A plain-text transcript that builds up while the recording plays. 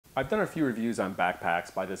I've done a few reviews on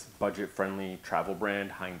backpacks by this budget-friendly travel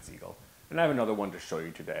brand, Hynes Eagle, and I have another one to show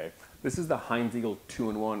you today. This is the Hynes Eagle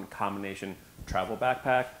 2-in-1 combination travel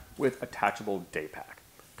backpack with attachable daypack.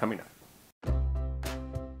 Coming up.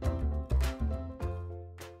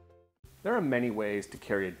 There are many ways to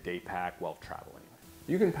carry a daypack while traveling.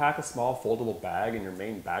 You can pack a small foldable bag in your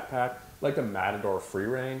main backpack, like the Matador Free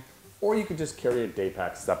Rein, or you can just carry a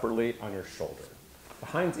daypack separately on your shoulder. The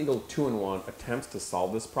Hynes Eagle 2-in-1 attempts to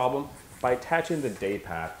solve this problem by attaching the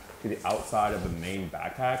daypack to the outside of the main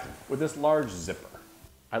backpack with this large zipper.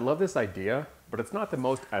 I love this idea, but it's not the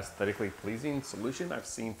most aesthetically pleasing solution I've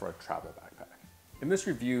seen for a travel backpack. In this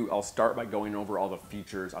review, I'll start by going over all the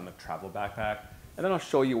features on the travel backpack, and then I'll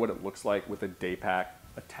show you what it looks like with a daypack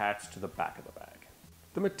attached to the back of the bag.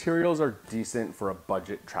 The materials are decent for a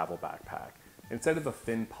budget travel backpack. Instead of the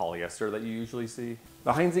thin polyester that you usually see,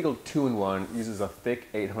 the Hynes Eagle 2-in-1 uses a thick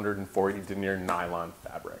 840 denier nylon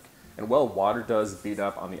fabric. And while water does bead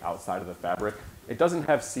up on the outside of the fabric, it doesn't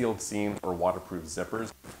have sealed seams or waterproof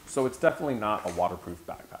zippers, so it's definitely not a waterproof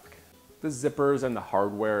backpack. The zippers and the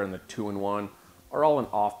hardware in the 2-in-1 are all an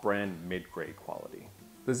off-brand mid-grade quality.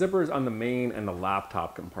 The zippers on the main and the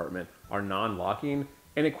laptop compartment are non-locking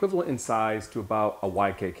and equivalent in size to about a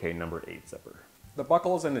YKK number 8 zipper. The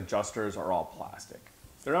buckles and adjusters are all plastic.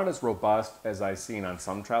 They're not as robust as I've seen on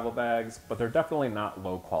some travel bags, but they're definitely not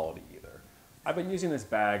low quality either. I've been using this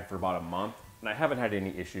bag for about a month, and I haven't had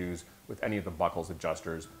any issues with any of the buckles,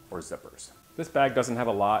 adjusters, or zippers. This bag doesn't have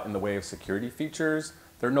a lot in the way of security features.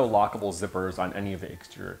 There are no lockable zippers on any of the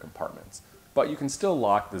exterior compartments, but you can still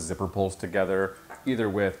lock the zipper pulls together, either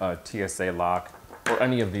with a TSA lock or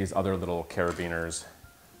any of these other little carabiners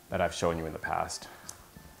that I've shown you in the past.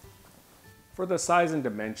 For the size and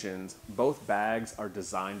dimensions, both bags are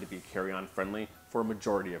designed to be carry-on friendly for a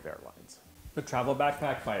majority of airlines. The travel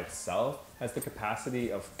backpack by itself has the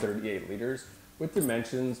capacity of 38 liters with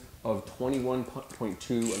dimensions of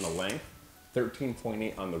 21.2 in the length,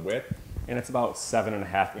 13.8 on the width, and it's about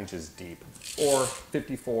 7.5 inches deep, or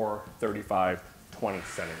 54, 35, 20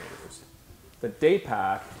 centimeters. The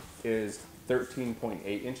Daypack is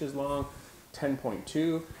 13.8 inches long,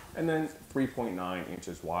 10.2, and then 3.9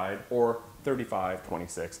 inches wide, or 35,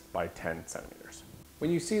 26 by 10 centimeters.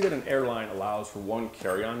 When you see that an airline allows for one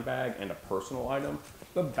carry-on bag and a personal item,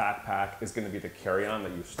 the backpack is going to be the carry-on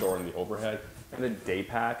that you store in the overhead, and the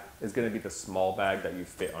daypack is going to be the small bag that you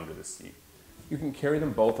fit under the seat. You can carry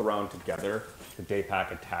them both around together, the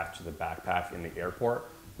daypack attached to the backpack in the airport,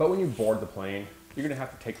 but when you board the plane, you're going to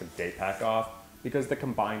have to take the daypack off because the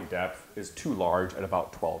combined depth is too large at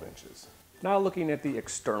about 12 inches. Now looking at the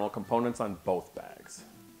external components on both bags.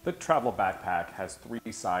 The travel backpack has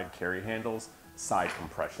 3 side carry handles, side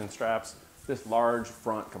compression straps, this large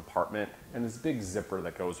front compartment, and this big zipper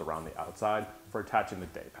that goes around the outside for attaching the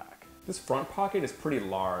daypack. This front pocket is pretty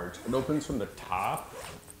large. It opens from the top,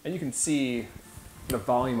 and you can see the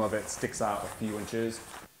volume of it sticks out a few inches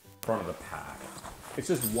in front of the pack. It's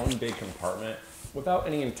just one big compartment without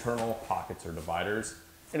any internal pockets or dividers,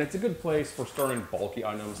 and it's a good place for storing bulky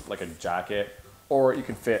items like a jacket, or you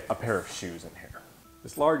can fit a pair of shoes in here.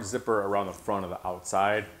 This large zipper around the front of the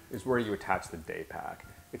outside is where you attach the daypack.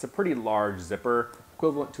 It's a pretty large zipper,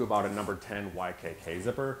 equivalent to about a number 10 YKK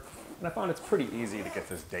zipper, and I found it's pretty easy to get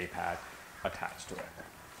this daypack attached to it.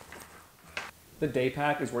 The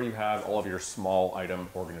daypack is where you have all of your small item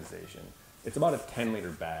organization. It's about a 10-liter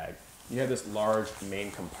bag. You have this large main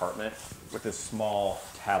compartment with this small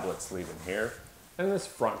tablet sleeve in here, and this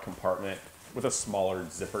front compartment with a smaller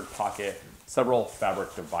zippered pocket, several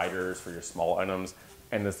fabric dividers for your small items,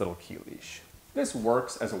 and this little key leash. This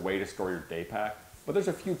works as a way to store your daypack, but there's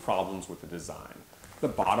a few problems with the design. The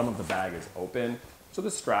bottom of the bag is open, so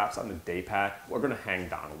the straps on the daypack are going to hang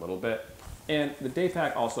down a little bit. And the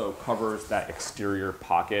daypack also covers that exterior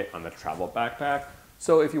pocket on the travel backpack,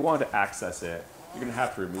 so if you want to access it, you're going to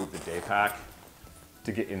have to remove the daypack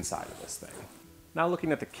to get inside of this thing. Now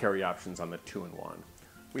looking at the carry options on the 2-in-1.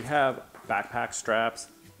 We have backpack straps,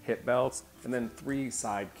 hip belts, and then 3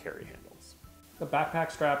 side carry handles. The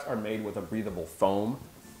backpack straps are made with a breathable foam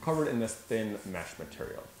covered in this thin mesh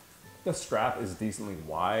material. The strap is decently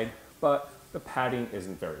wide, but the padding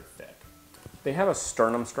isn't very thick. They have a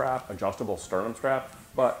sternum strap, adjustable sternum strap,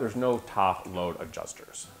 but there's no top load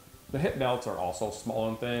adjusters. The hip belts are also small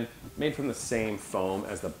and thin, made from the same foam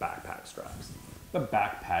as the backpack straps. The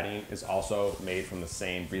back padding is also made from the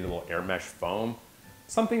same breathable air mesh foam,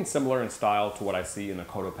 something similar in style to what I see in the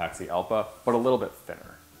Cotopaxi Alpha, but a little bit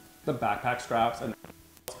thinner. The backpack straps and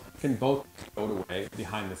can both be stowed away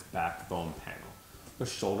behind this back foam panel. The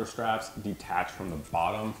shoulder straps detach from the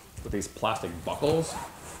bottom with these plastic buckles,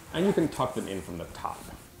 and you can tuck them in from the top.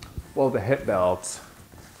 Well, the hip belts,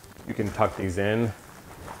 you can tuck these in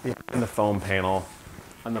the foam panel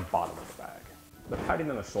on the bottom of the bag. The padding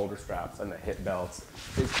on the shoulder straps and the hip belts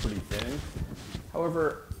is pretty thin.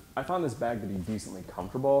 However, I found this bag to be decently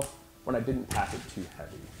comfortable when I didn't pack it too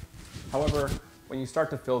heavy. However, when you start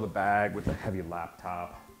to fill the bag with a heavy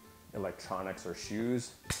laptop, electronics, or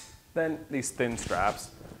shoes, then these thin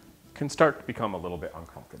straps can start to become a little bit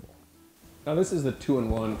uncomfortable. Now this is the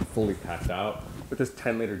 2-in-1 fully packed out with this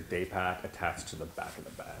 10-liter Daypack attached to the back of the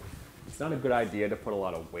bag. It's not a good idea to put a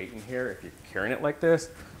lot of weight in here if you're carrying it like this,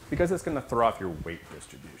 because it's going to throw off your weight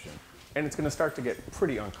distribution. And it's going to start to get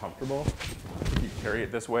pretty uncomfortable if you carry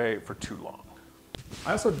it this way for too long.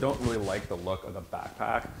 I also don't really like the look of the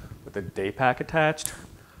backpack with the Daypack attached.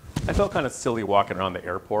 I felt kind of silly walking around the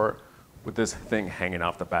airport with this thing hanging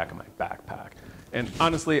off the back of my backpack. And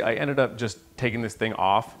honestly, I ended up just taking this thing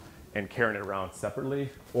off and carrying it around separately.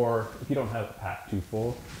 Or if you don't have the pack too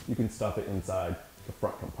full, you can stuff it inside the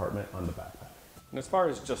front compartment on the backpack. And as far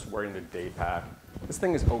as just wearing the Daypack, this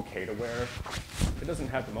thing is okay to wear. It doesn't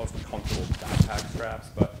have the most comfortable backpack straps,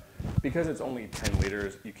 but because it's only 10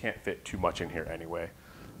 liters, you can't fit too much in here anyway.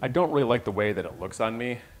 I don't really like the way that it looks on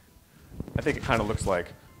me. I think it kind of looks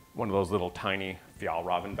like one of those little tiny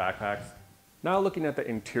Fjallraven backpacks. Now looking at the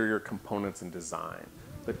interior components and design,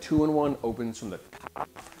 the 2-in-1 opens from the top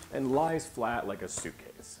and lies flat like a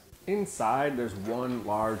suitcase. Inside, there's one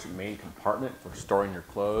large main compartment for storing your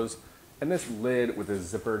clothes, and this lid with a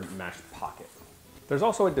zippered mesh pocket. There's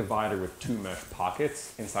also a divider with 2 mesh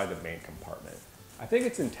pockets inside the main compartment. I think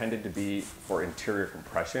it's intended to be for interior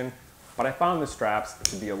compression, but I found the straps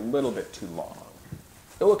to be a little bit too long.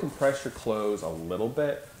 It will compress your clothes a little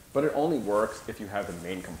bit, but it only works if you have the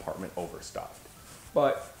main compartment overstuffed.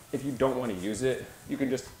 But if you don't want to use it, you can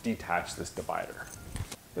just detach this divider.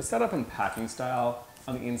 The setup and packing style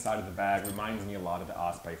on the inside of the bag reminds me a lot of the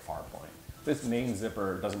Osprey Farpoint. This main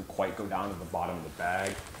zipper doesn't quite go down to the bottom of the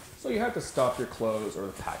bag, so you have to stuff your clothes or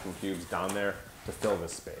the packing cubes down there to fill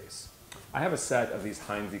this space. I have a set of these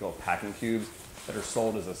Hynes Eagle packing cubes that are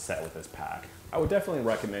sold as a set with this pack. I would definitely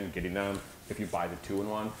recommend getting them if you buy the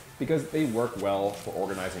 2-in-1 because they work well for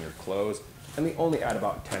organizing your clothes, and they only add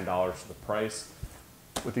about $10 to the price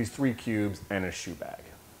with these 3 cubes and a shoe bag.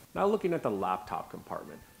 Now looking at the laptop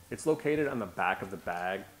compartment, it's located on the back of the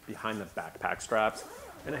bag behind the backpack straps,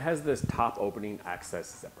 and it has this top opening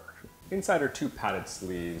access zipper. Inside are 2 padded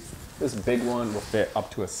sleeves. This big one will fit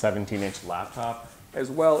up to a 17-inch laptop, as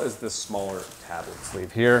well as this smaller tablet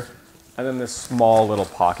sleeve here, and then this small little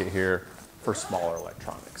pocket here for smaller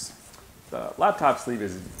electronics. The laptop sleeve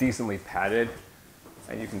is decently padded,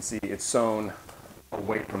 and you can see it's sewn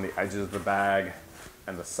away from the edges of the bag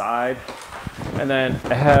and the side. And then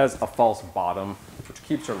it has a false bottom, which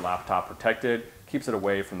keeps your laptop protected, keeps it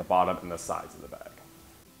away from the bottom and the sides of the bag.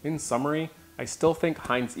 In summary, I still think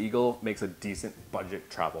Hynes Eagle makes a decent budget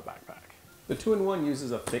travel backpack. The 2-in-1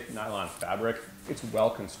 uses a thick nylon fabric, it's well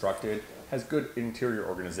constructed, has good interior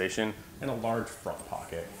organization, and a large front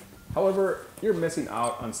pocket. However, you're missing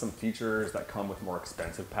out on some features that come with more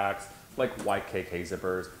expensive packs, like YKK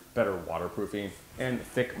zippers, better waterproofing, and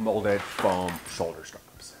thick molded foam shoulder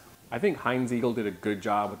straps. I think Hynes Eagle did a good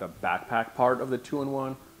job with the backpack part of the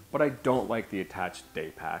 2-in-1, but I don't like the attached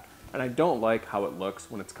Daypack, and I don't like how it looks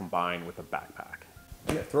when it's combined with a backpack.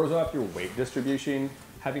 And it throws off your weight distribution,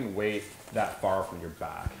 having weight that far from your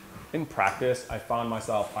back. In practice, I found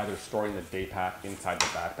myself either storing the Daypack inside the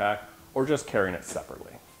backpack or just carrying it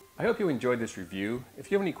separately. I hope you enjoyed this review.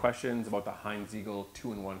 If you have any questions about the Hynes Eagle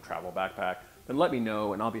 2-in-1 travel backpack, then let me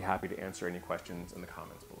know and I'll be happy to answer any questions in the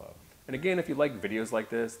comments below. And again, if you like videos like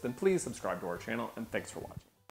this, then please subscribe to our channel, and thanks for watching.